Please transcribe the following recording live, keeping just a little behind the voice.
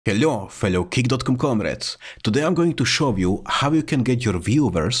Hello fellow Kick.com comrades, today I'm going to show you how you can get your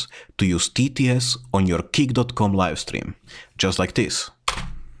viewers to use TTS on your Kick.com livestream, just like this.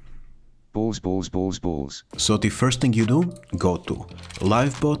 Balls. So the first thing you do, go to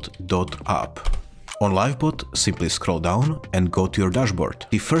livebot.app. On Livebot, simply scroll down and go to your dashboard.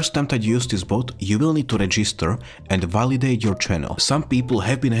 The first time that you use this bot, you will need to register and validate your channel. Some people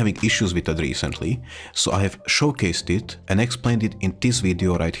have been having issues with that recently, so I have showcased it and explained it in this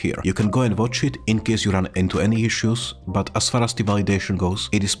video right here. You can go and watch it in case you run into any issues, but as far as the validation goes,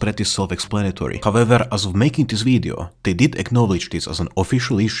 it is pretty self-explanatory. However, as of making this video, they did acknowledge this as an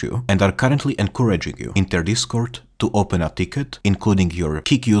official issue and are currently encouraging you in their Discord to open a ticket, including your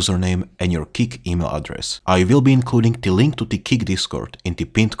Kick username and your Kick email address. I will be including the link to the Kick Discord in the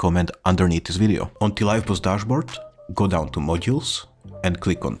pinned comment underneath this video. On the Livebot's dashboard, go down to Modules and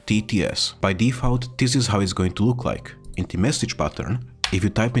click on TTS. By default, this is how it's going to look like. In the message pattern, if you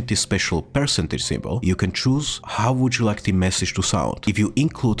type in this special percentage symbol, you can choose how would you like the message to sound. If you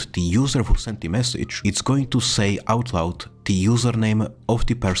include the user who sent the message, it's going to say out loud the username of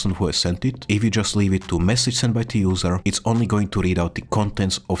the person who has sent it. If you just leave it to message sent by the user, it's only going to read out the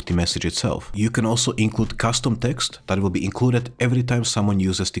contents of the message itself. You can also include custom text that will be included every time someone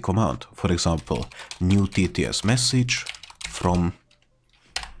uses the command. For example, new TTS message from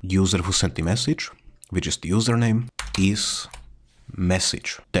user who sent the message, which is the username, is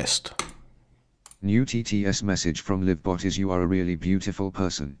message test. New TTS message from Livebot is you are a really beautiful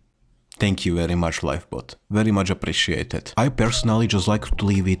person. Thank you very much, Livebot. Very much appreciated. I personally just like to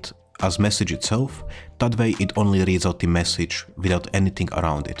leave it as message itself, that way it only reads out the message without anything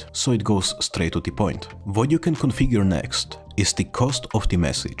around it, so it goes straight to the point. What you can configure next is the cost of the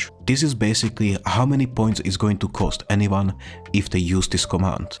message. This is basically how many points is going to cost anyone if they use this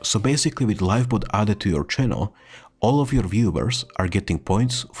command. So basically with Livebot added to your channel, all of your viewers are getting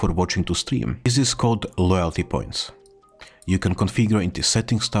points for watching to stream. This is called loyalty points. You can configure in the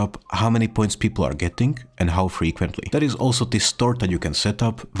settings tab how many points people are getting and how frequently. There is also this store that you can set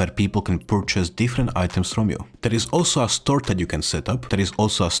up where people can purchase different items from you. There is also a store that you can set up.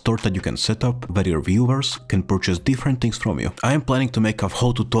 Where your viewers can purchase different things from you. I am planning to make a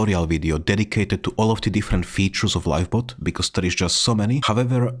whole tutorial video dedicated to all of the different features of Livebot because there is just so many.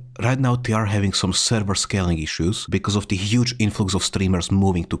 However, right now they are having some server scaling issues because of the huge influx of streamers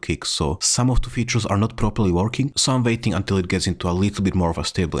moving to Kick, so some of the features are not properly working, so I'm waiting until it gets into a little bit more of a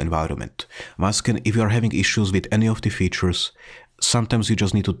stable environment. Once again, if you are having issues with any of the features, sometimes you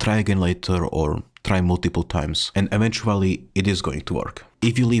just need to try again later or try multiple times, and eventually it is going to work.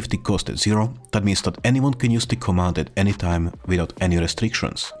 If you leave the cost at 0, that means that anyone can use the command at any time without any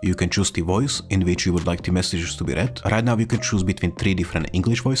restrictions. You can choose the voice in which you would like the messages to be read. Right now you can choose between 3 different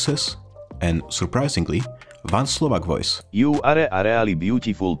English voices and, surprisingly, 1 Slovak voice. You are a really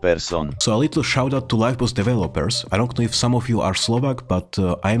beautiful person. So a little shout out to Livebot's developers. I don't know if some of you are Slovak, but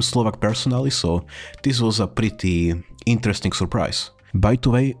I am Slovak personally, so this was a pretty interesting surprise. By the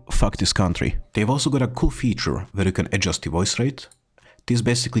way, fuck this country. They've also got a cool feature where you can adjust the voice rate. This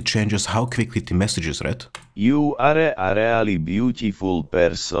basically changes how quickly the message is read. You are a really beautiful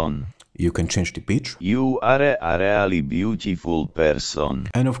person. You can change the pitch. You are a really beautiful person.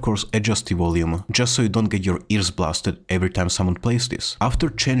 And of course adjust the volume, just so you don't get your ears blasted every time someone plays this. After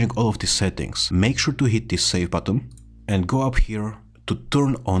changing all of these settings, make sure to hit this save button and go up here to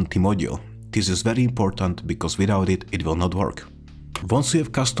turn on the module. This is very important because without it, it will not work. Once you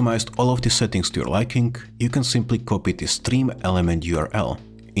have customized all of the settings to your liking, you can simply copy the stream element URL.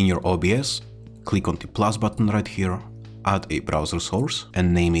 In your OBS, click on the plus button right here, add a browser source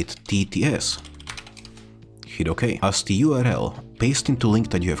and name it TTS. Hit OK. As the URL, paste into link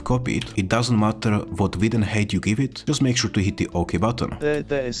that you have copied. It doesn't matter what width and height you give it, just make sure to hit the OK button.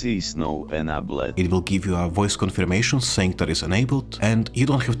 TTS is now enabled. It will give you a voice confirmation saying that it's enabled, and you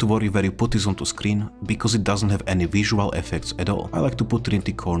don't have to worry where you put this onto screen because it doesn't have any visual effects at all. I like to put it in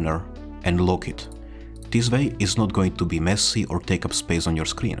the corner and lock it. This way it's not going to be messy or take up space on your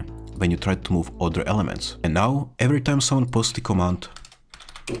screen when you try to move other elements. And now, every time someone posts the command,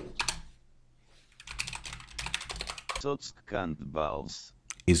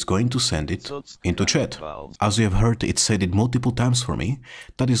 is going to send it into chat. As you have heard, it said it multiple times for me.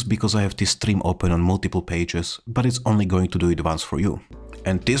 That is because I have this stream open on multiple pages, but it's only going to do it once for you.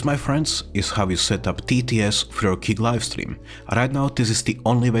 And this, my friends, is how you set up TTS for your Kik livestream. Right now this is the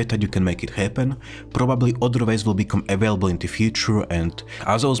only way that you can make it happen. Probably other ways will become available in the future, and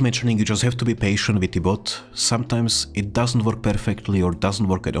as I was mentioning, you just have to be patient with the bot. Sometimes it doesn't work perfectly or doesn't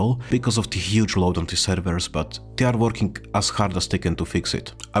work at all because of the huge load on the servers, but they are working as hard as they can to fix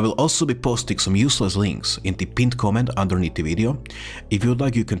it. I will also be posting some useless links in the pinned comment underneath the video. If you'd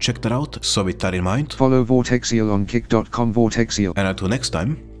like, you can check that out, so with that in mind, follow vortexiel on kik.com vortexiel. And until next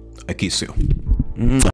time, I kiss you.